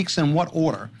who speaks in what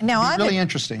order. Now, it's really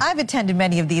interesting. I've attended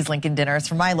many of these Lincoln dinners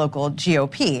for my local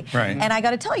GOP. Right. And I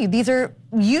got to tell you, these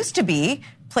used to be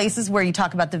places where you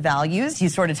talk about the values, you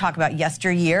sort of talk about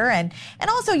yesteryear, and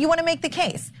also you want to make the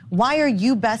case. Why are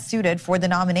you best suited for the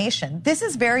nomination? This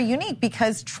is very unique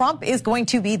because Trump is going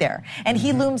to be there, and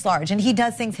he looms large, and he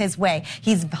does things his way.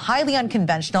 He's highly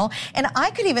unconventional, and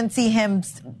I could even see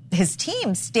his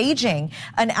team staging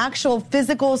an actual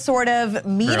physical sort of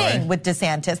meeting with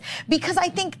DeSantis, because I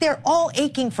think they're all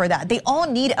aching for that. They all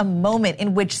need a moment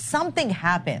in which something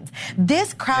happens.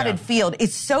 This crowded field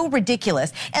is so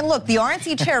ridiculous. And look, the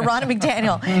RNC chair, Ronna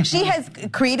McDaniel, she has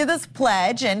created this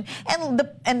pledge, and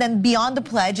then beyond the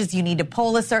pledge is you need to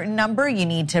poll a certain number, you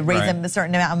need to raise them a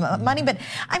certain amount of money. But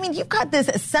I mean, you've got this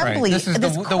assembly. This is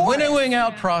the winnowing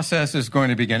out process is going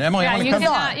to begin. Emily,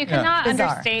 you cannot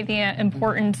understate the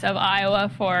importance of Iowa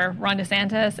for Ron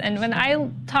DeSantis. And when I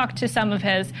talked to some of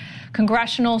his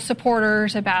congressional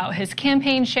supporters about his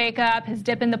campaign shakeup, his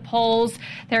dip in the polls,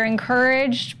 they're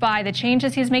encouraged by the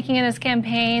changes he's making in his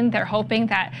campaign. They're hoping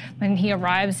that when he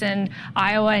arrives in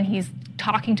Iowa and he's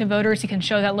talking to voters, he can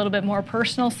show that little bit more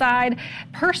personable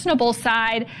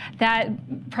side that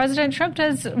President Trump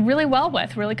does really well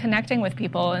with, really connecting with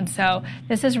people. And so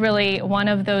this is really one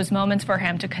of those moments for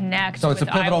him to connect. So it's a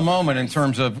pivotal moment in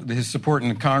terms of his support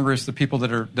in Congress. The people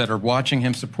that are watching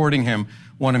him, supporting him,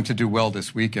 want him to do well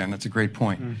this weekend. That's a great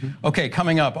point. Okay,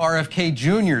 coming up, RFK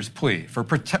Jr.'s plea for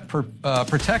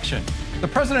protection. The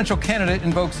presidential candidate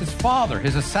invokes his father,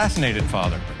 his assassinated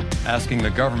father, asking the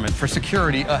government for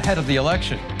security ahead of the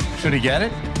election. Should he get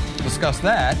it? We'll discuss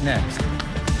that next. I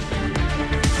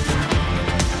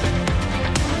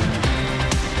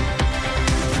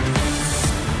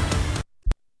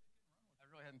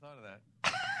really hadn't thought of that.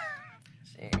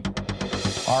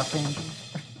 Archangel.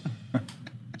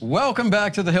 Welcome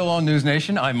back to the Hill on News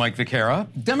Nation. I'm Mike Vaquera.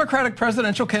 Democratic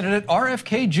presidential candidate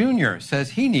RFK Jr. says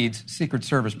he needs Secret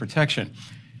Service protection.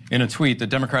 In a tweet, the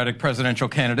Democratic presidential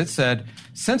candidate said,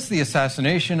 "Since the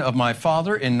assassination of my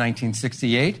father in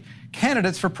 1968,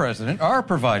 candidates for president are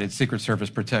provided Secret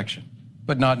Service protection,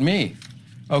 but not me."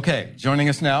 Okay, joining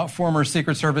us now, former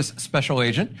Secret Service special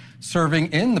agent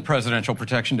serving in the Presidential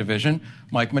Protection Division,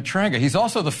 Mike Matranga. He's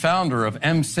also the founder of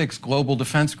M6 Global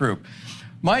Defense Group.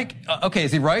 Mike, okay,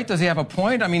 is he right? Does he have a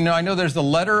point? I mean, I know there's the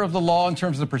letter of the law in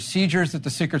terms of the procedures that the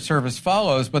Secret Service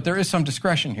follows, but there is some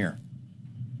discretion here.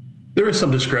 There is some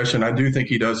discretion. I do think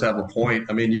he does have a point.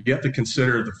 I mean, you have to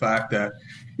consider the fact that,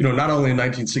 not only in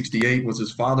 1968 was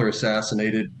his father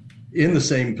assassinated in the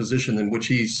same position in which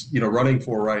he's, running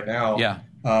for right now,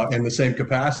 in the same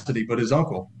capacity, but his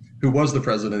uncle who was the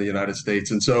president of the United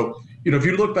States. And so, if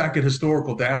you look back at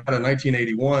historical data, in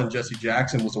 1981, Jesse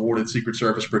Jackson was awarded Secret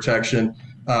Service protection.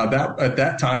 At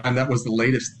that time, that was the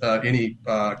latest any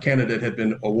candidate had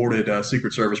been awarded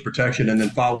Secret Service protection, and then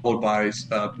followed by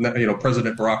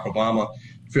President Barack Obama,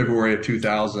 February of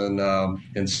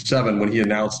 2007, when he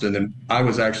announced, and then I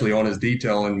was actually on his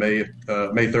detail in May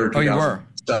 3rd,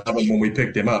 2007, when we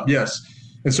picked him up. Yes.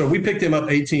 And so we picked him up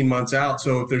 18 months out.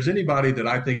 So if there's anybody that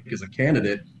I think is a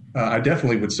candidate, I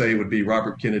definitely would say it would be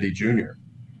Robert Kennedy Jr.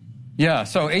 Yeah,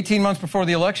 so 18 months before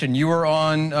the election, you were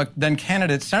on then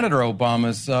candidate Senator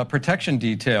Obama's protection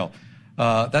detail.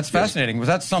 That's fascinating. Was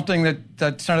that something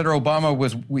that Senator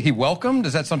Obama he welcomed?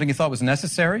 Is that something he thought was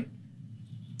necessary?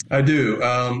 I do.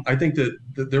 I think that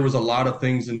there was a lot of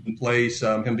things in place,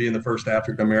 him being the first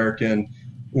African-American,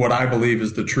 what I believe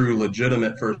is the true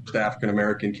legitimate first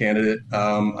African-American candidate.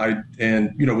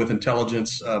 With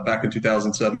intelligence back in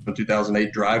 2007 and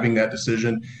 2008 driving that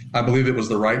decision, I believe it was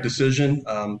the right decision.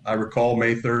 I recall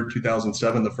May 3rd,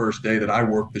 2007, the first day that I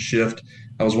worked the shift.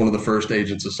 I was one of the first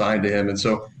agents assigned to him. And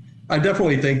so I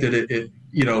definitely think that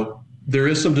there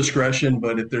is some discretion,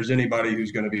 but if there's anybody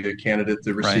who's going to be a candidate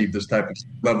to receive this type of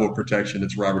level of protection,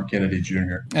 it's Robert Kennedy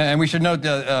Jr. And we should note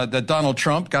that Donald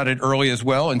Trump got it early as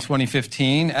well in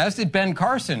 2015, as did Ben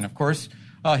Carson. Of course,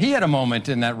 he had a moment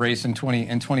in that race in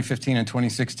 2015 and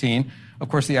 2016. Of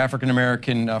course, the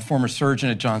African-American former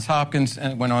surgeon at Johns Hopkins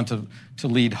and went on to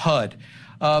lead HUD.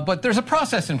 But there's a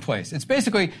process in place. It's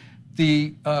basically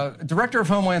the Director of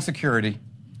Homeland Security,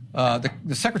 the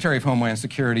Secretary of Homeland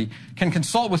Security, can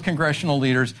consult with congressional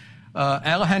leaders.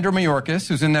 Alejandro Mayorkas,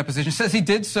 who's in that position, says he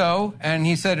did so, and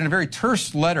he said in a very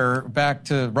terse letter back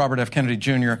to Robert F. Kennedy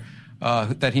Jr.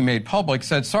 That he made public,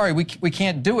 said, sorry, we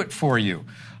can't do it for you.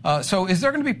 So is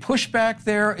there going to be pushback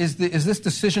there? Is this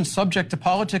decision subject to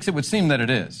politics? It would seem that it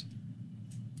is.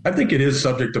 I think it is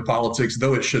subject to politics,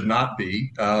 though it should not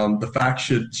be. The facts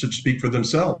should speak for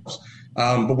themselves.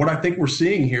 But what I think we're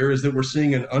seeing here is that we're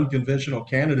seeing an unconventional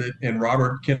candidate in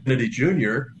Robert Kennedy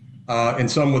Jr. And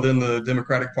some within the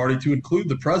Democratic Party, to include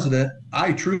the president,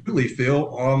 I truly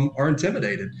feel are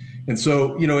intimidated. And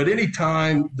so, at any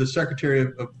time the Secretary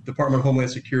of Department of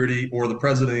Homeland Security or the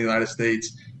President of the United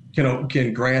States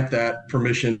can grant that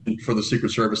permission for the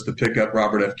Secret Service to pick up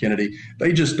Robert F. Kennedy,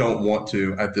 they just don't want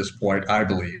to at this point, I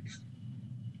believe.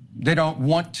 They don't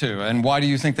want to. And why do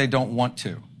you think they don't want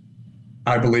to?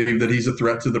 I believe that he's a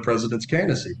threat to the president's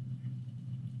candidacy.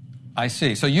 I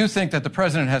see. So you think that the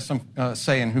president has some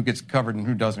say in who gets covered and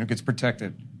who doesn't, who gets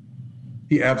protected?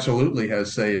 He absolutely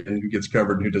has say in who gets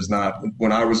covered and who does not.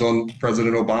 When I was on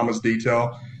President Obama's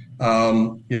detail,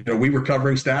 we were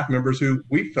covering staff members who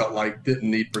we felt like didn't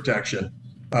need protection.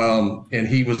 And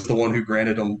he was the one who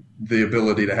granted them the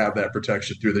ability to have that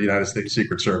protection through the United States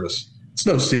Secret Service. It's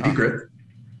no secret.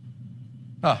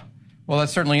 Well,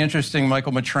 that's certainly interesting,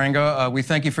 Michael Matranga. We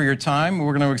thank you for your time.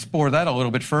 We're going to explore that a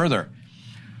little bit further.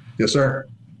 Yes, sir.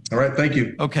 All right. Thank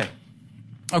you.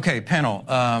 Okay, panel.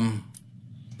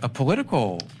 A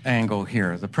political angle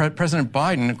here. President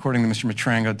Biden, according to Mr.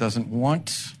 Matranga, doesn't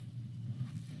want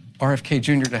RFK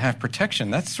Jr. to have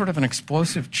protection. That's sort of an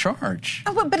explosive charge.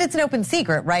 But it's an open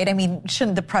secret, right? I mean,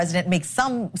 shouldn't the president make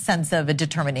some sense of a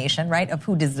determination, right, of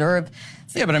who deserves?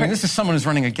 Yeah, but I mean, this is someone who's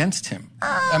running against him.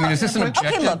 Is this an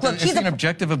objective? Okay, look, he's an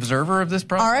objective observer of this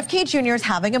process? RFK Jr. is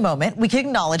having a moment. We can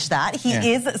acknowledge that.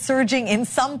 He is surging in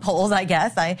some polls, I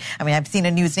guess. I mean, I've seen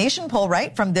a News Nation poll,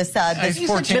 right, from this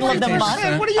middle of the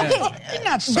month. What are you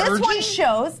not surging? This one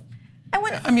shows.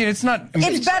 It's not.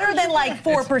 It's better than like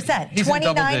 4%.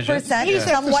 29%,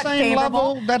 somewhat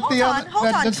favorable. Hold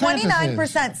on.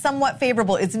 29%, somewhat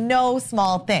favorable is no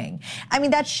small thing. I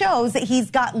mean, that shows that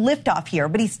he's got liftoff here,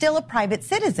 but he's still a private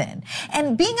citizen.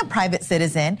 And being a private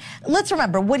citizen, let's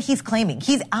remember what he's claiming.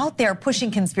 He's out there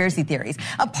pushing conspiracy theories.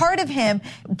 A part of him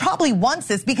probably wants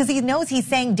this because he knows he's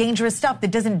saying dangerous stuff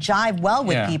that doesn't jive well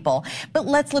with people. But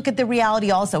let's look at the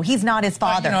reality also. He's not his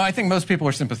father. I think most people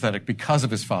are sympathetic because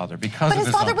of his father. But his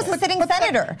father was a sitting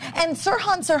senator. And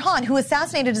Sirhan, who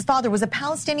assassinated his father, was a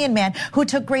Palestinian man who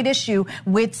took great issue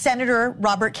with Senator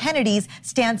Robert Kennedy's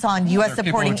stance on U.S.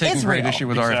 supporting Israel. Great issue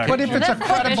with RFK. But if it's a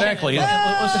credible... Exactly.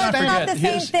 Let's not forget,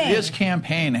 his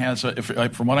campaign has,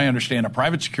 from what I understand, a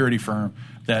private security firm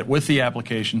that, with the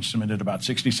application, submitted about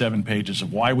 67 pages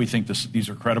of why we think these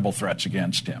are credible threats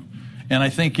against him. And I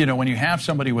think, when you have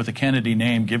somebody with a Kennedy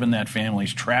name, given that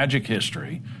family's tragic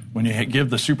history, when you give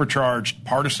the supercharged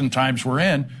partisan times we're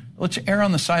in, let's err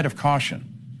on the side of caution.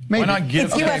 Maybe. Why not give?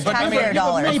 It's U.S. taxpayer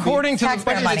dollars. According to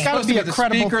taxpayer the, money. it's supposed to be a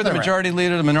credible speaker, the threat. majority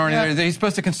leader, the minority leader. He's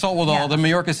supposed to consult with all of them.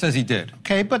 Mayorkas says he did.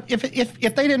 Okay, but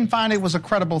if they didn't find it was a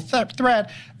credible threat,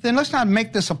 then let's not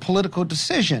make this a political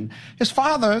decision. His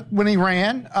father, when he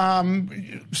ran,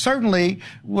 certainly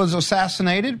was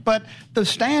assassinated, but the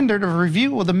standard of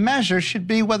review of the measure should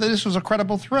be whether this was a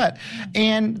credible threat.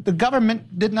 And the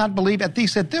government did not believe, at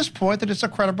least at this point, that it's a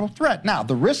credible threat. Now,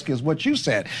 the risk is what you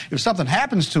said. If something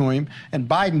happens to him and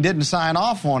Biden didn't sign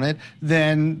off on it,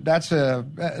 then that's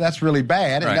really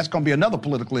bad, and that's going to be another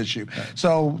political issue. Right.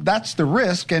 So that's the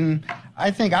risk, and I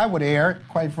think I would err,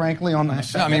 quite frankly, on the.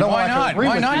 I mean, why not?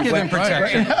 Why not give him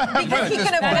protection? Because he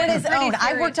can avoid his own.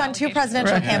 I worked on 2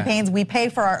 presidential campaigns. We pay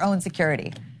for our own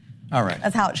security. All right.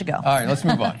 That's how it should go. All right, let's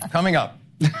move on. Coming up,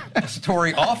 a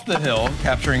story off the Hill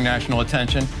capturing national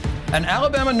attention. An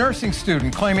Alabama nursing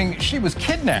student claiming she was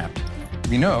kidnapped.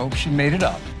 We know she made it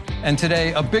up. And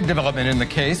today, a big development in the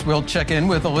case. We'll check in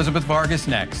with Elizabeth Vargas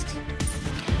next.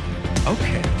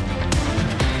 Okay.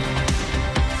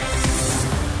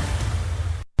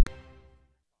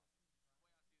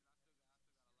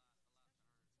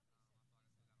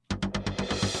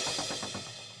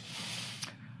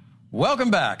 Welcome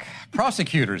back.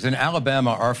 Prosecutors in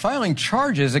Alabama are filing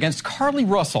charges against Carly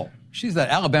Russell. She's that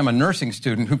Alabama nursing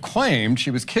student who claimed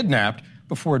she was kidnapped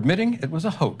before admitting it was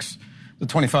a hoax. The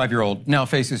 25-year-old now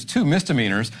faces 2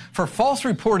 misdemeanors for false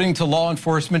reporting to law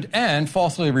enforcement and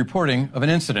falsely reporting of an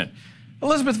incident.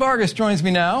 Elizabeth Vargas joins me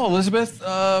now. Elizabeth,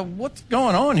 what's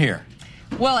going on here?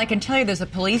 Well, I can tell you there's a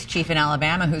police chief in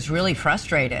Alabama who's really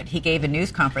frustrated. He gave a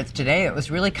news conference today that was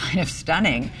really kind of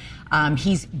stunning.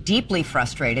 He's deeply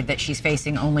frustrated that she's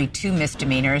facing only 2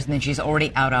 misdemeanors and that she's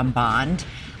already out on bond.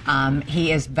 He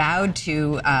has vowed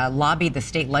to lobby the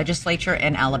state legislature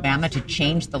in Alabama to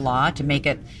change the law to make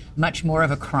it much more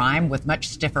of a crime with much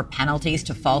stiffer penalties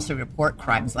to falsely report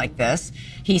crimes like this.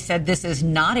 He said this is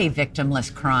not a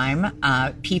victimless crime.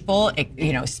 People,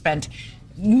 spent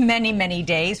many, many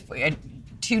days,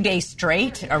 2 days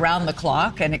straight around the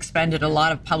clock and expended a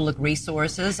lot of public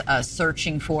resources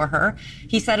searching for her.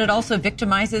 He said it also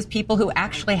victimizes people who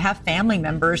actually have family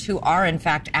members who are, in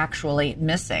fact, actually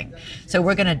missing. So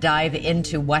we're going to dive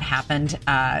into what happened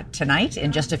tonight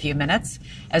in just a few minutes,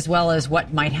 as well as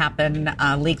what might happen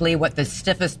legally, what the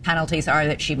stiffest penalties are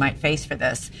that she might face for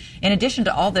this. In addition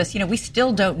to all this, we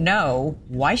still don't know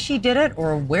why she did it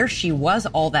or where she was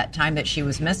all that time that she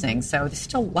was missing. So there's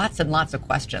still lots and lots of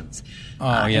questions.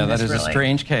 Oh, yeah, that is really a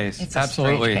strange case. It's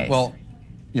absolutely. A strange case. Well,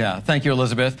 yeah, thank you,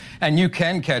 Elizabeth. And you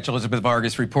can catch Elizabeth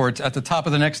Vargas reports at the top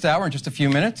of the next hour in just a few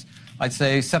minutes. I'd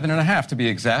say 7.5 to be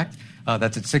exact.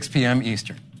 That's at 6 p.m.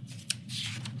 Eastern.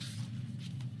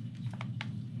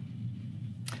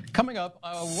 Coming up,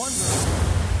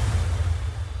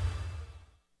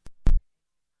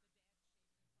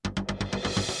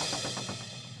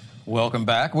 Welcome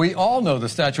back. We all know the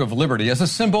Statue of Liberty as a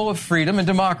symbol of freedom and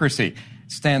democracy.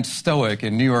 It stands stoic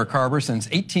in New York Harbor since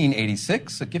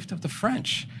 1886, a gift of the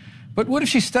French. But what if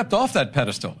she stepped off that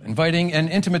pedestal, inviting an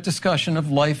intimate discussion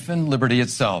of life and liberty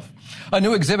itself? A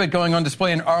new exhibit going on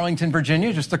display in Arlington,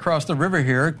 Virginia, just across the river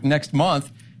here next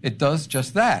month. It does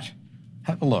just that.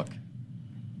 Have a look.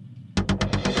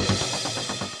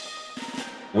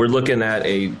 We're looking at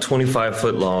a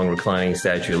 25-foot-long reclining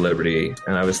Statue of Liberty,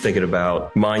 and I was thinking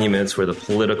about monuments where the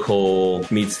political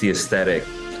meets the aesthetic.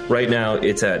 Right now,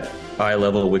 it's at eye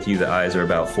level with you. The eyes are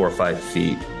about 4 or 5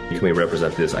 feet. Can we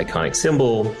represent this iconic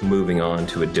symbol moving on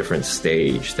to a different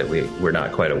stage that we're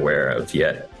not quite aware of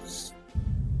yet?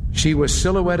 She was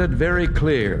silhouetted very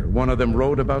clear. One of them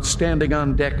wrote about standing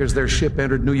on deck as their ship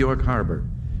entered New York Harbor.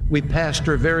 We passed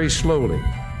her very slowly.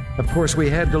 Of course, we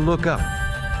had to look up.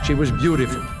 She was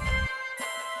beautiful.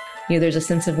 There's a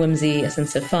sense of whimsy, a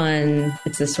sense of fun.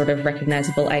 It's this sort of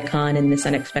recognizable icon in this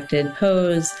unexpected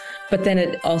pose. But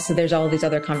then there's all these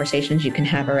other conversations you can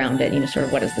have around it. Sort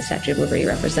of what does the Statue of Liberty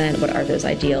represent? What are those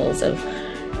ideals of,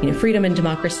 freedom and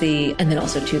democracy? And then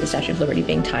also, too, the Statue of Liberty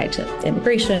being tied to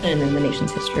immigration and in the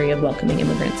nation's history of welcoming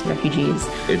immigrants and refugees.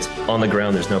 It's on the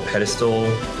ground. There's no pedestal.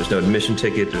 There's no admission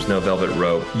ticket. There's no velvet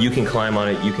rope. You can climb on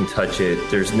it. You can touch it.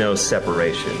 There's no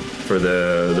separation. For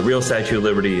the real Statue of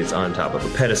Liberty, it's on top of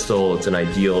a pedestal. It's an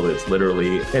ideal that's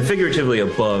literally and figuratively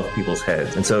above people's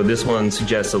heads. And so this one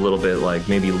suggests a little bit like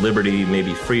maybe liberty,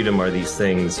 maybe freedom are these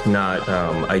things, not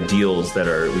ideals that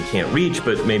we can't reach,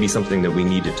 but maybe something that we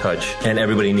need to touch. And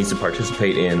everybody needs to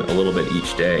participate in a little bit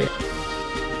each day.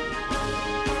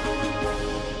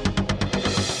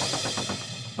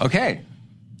 Okay,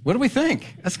 what do we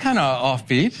think? That's kind of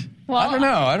offbeat. Well,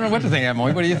 I don't know what to think,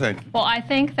 Emily. What do you think? Well, I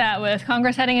think that with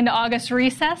Congress heading into August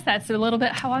recess, that's a little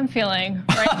bit how I'm feeling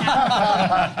right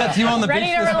now. That's you on the Ready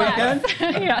beach to this relax.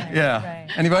 weekend? Yeah. Right.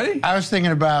 Anybody? I was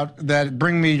thinking about that.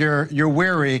 Bring me your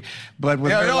weary, but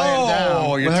with her laying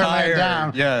down, you're with her tired. laying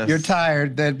down, yes. You're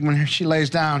tired. That when she lays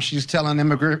down, she's telling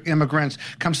immigrants,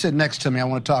 "Come sit next to me. I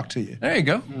want to talk to you." There you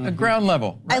go. At ground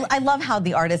level. Right. I love how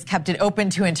the artist kept it open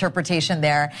to interpretation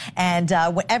there, and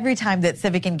every time that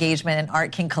civic engagement and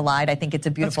art can collide, I think it's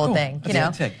a beautiful thing.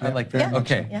 I like that. Yeah.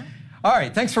 Okay. Yeah. All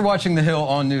right. Thanks for watching The Hill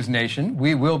on News Nation.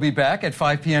 We will be back at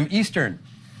 5 p.m. Eastern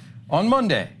on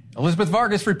Monday. Elizabeth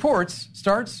Vargas Reports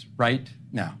starts right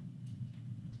now.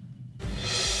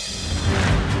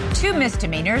 2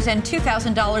 misdemeanors and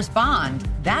 $2,000 bond.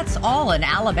 That's all an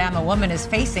Alabama woman is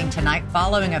facing tonight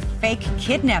following a fake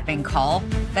kidnapping call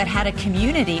that had a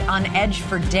community on edge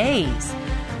for days.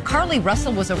 Carly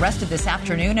Russell was arrested this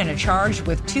afternoon and charged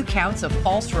with 2 counts of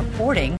false reporting.